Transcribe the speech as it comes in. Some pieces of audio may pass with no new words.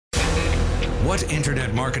What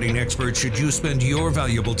internet marketing expert should you spend your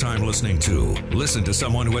valuable time listening to? Listen to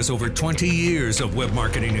someone who has over 20 years of web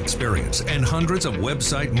marketing experience and hundreds of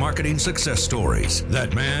website marketing success stories.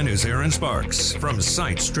 That man is Aaron Sparks from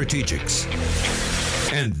Site Strategics.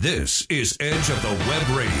 And this is Edge of the Web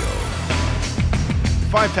Radio.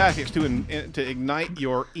 5 tactics to ignite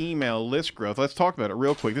your email list growth. Let's talk about it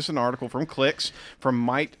real quick. This is an article from Clicks from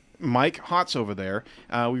Mike Hotz over there.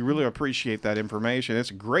 We really appreciate that information.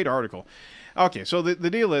 It's a great article. Okay, so the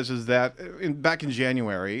deal is that back in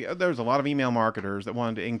January, there was a lot of email marketers that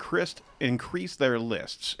wanted to increase their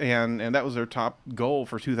lists, and that was their top goal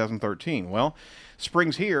for 2013. Well,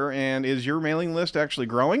 spring's here, and is your mailing list actually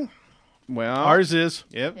growing? Well, ours is.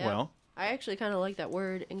 Yep, yeah. well. I actually kind of like that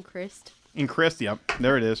word, increased. Increased, yep.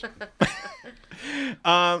 There it is.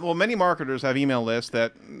 Well, many marketers have email lists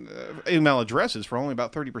that email addresses for only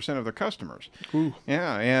about 30% of their customers. Ooh.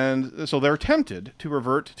 Yeah, and so they're tempted to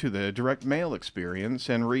revert to the direct mail experience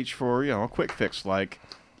and reach for, a quick fix like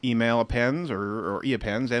email appends or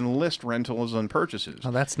e-appends and list rentals and purchases.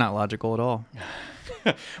 Oh, that's not logical at all.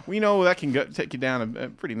 We know that can take you down a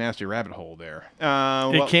pretty nasty rabbit hole there.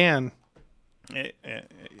 It can.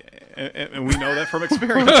 And we know that from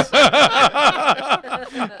experience.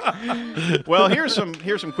 Well, here's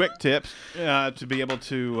some quick tips to be able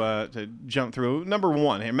to jump through. Number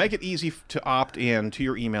one, make it easy to opt in to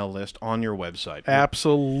your email list on your website.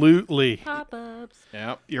 Absolutely. Pop-ups.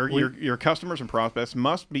 Yeah, your customers and prospects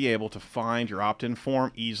must be able to find your opt-in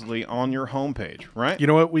form easily on your homepage, right? You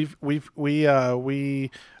know what?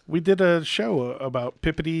 We did a show about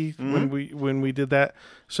Pippity when we did that.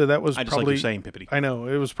 So that was I just probably like you saying Pippity. I know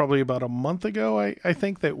it was probably about a month ago. I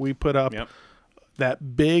think that we put up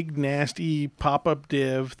that big nasty pop-up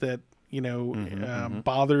div that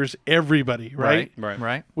bothers everybody.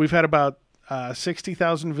 Right. We've had about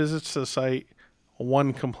 60,000 visits to the site,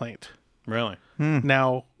 one complaint. Really?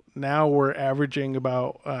 Now we're averaging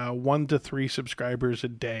about 1 to 3 subscribers a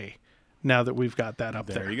day. Now that we've got that up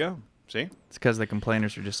there. There you go. See? It's because the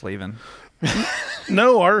complainers are just leaving.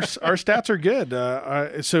 No, our stats are good.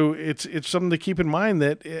 So it's something to keep in mind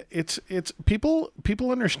that it's people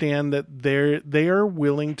understand that they are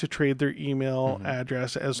willing to trade their email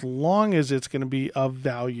address as long as it's going to be of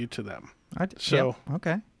value to them.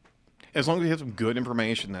 Okay. As long as you have some good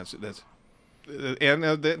information, that's and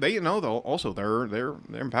they though also their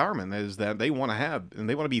empowerment is that they want to have and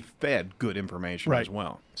they want to be fed good information as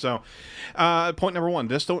well. So point number one,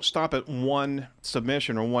 just don't stop at one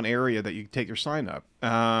submission or one area that you take your sign up.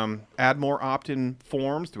 Add more opt-in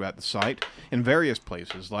forms throughout the site in various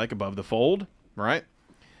places like above the fold, right?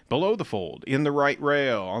 Below the fold, in the right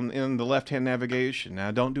rail, in the left-hand navigation.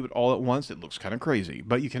 Now, don't do it all at once. It looks kind of crazy.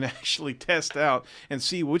 But you can actually test out and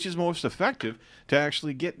see which is most effective to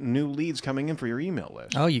actually get new leads coming in for your email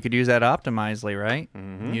list. Oh, you could use that Optimizely, right?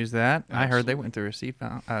 Use that. Absolutely. I heard they went through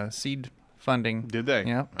a seed funding. Did they?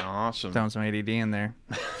 Yep. Awesome. Throwing some ADD in there.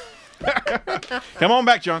 Come on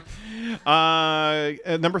back, John.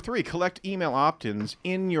 Number 3, collect email opt-ins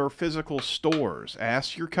in your physical stores.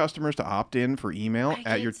 Ask your customers to opt in for email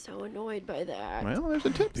I get so annoyed by that. Well, there's a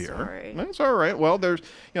tip here. Sorry. That's all right. Well, there's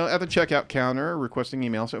at the checkout counter requesting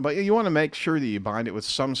emails, but you want to make sure that you bind it with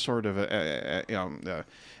some sort of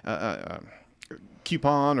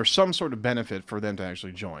coupon or some sort of benefit for them to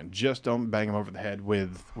actually join. Just don't bang them over the head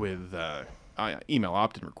with email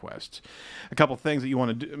opt-in requests. A couple things that you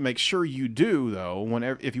want to make sure you do,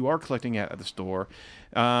 though, if you are collecting at the store,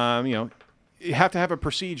 you have to have a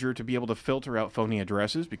procedure to be able to filter out phony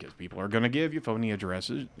addresses because people are going to give you phony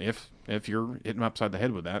addresses if you're hitting them upside the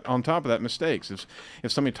head with that. On top of that, mistakes.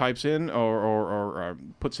 If somebody types in or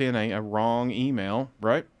puts in a wrong email,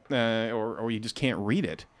 right, or you just can't read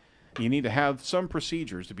it, you need to have some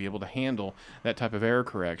procedures to be able to handle that type of error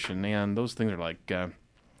correction. And those things are like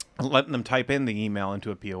letting them type in the email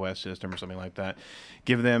into a POS system or something like that.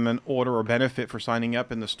 Give them an order or benefit for signing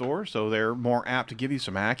up in the store so they're more apt to give you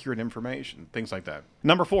some accurate information, things like that.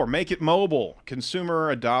 Number 4, make it mobile.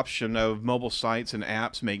 Consumer adoption of mobile sites and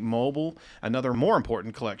apps make mobile another more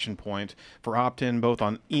important collection point for opt-in both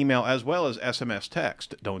on email as well as SMS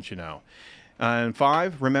text, don't you know? And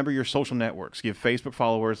 5, remember your social networks. Give Facebook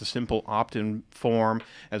followers a simple opt-in form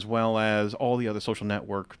as well as all the other social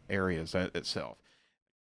network areas itself.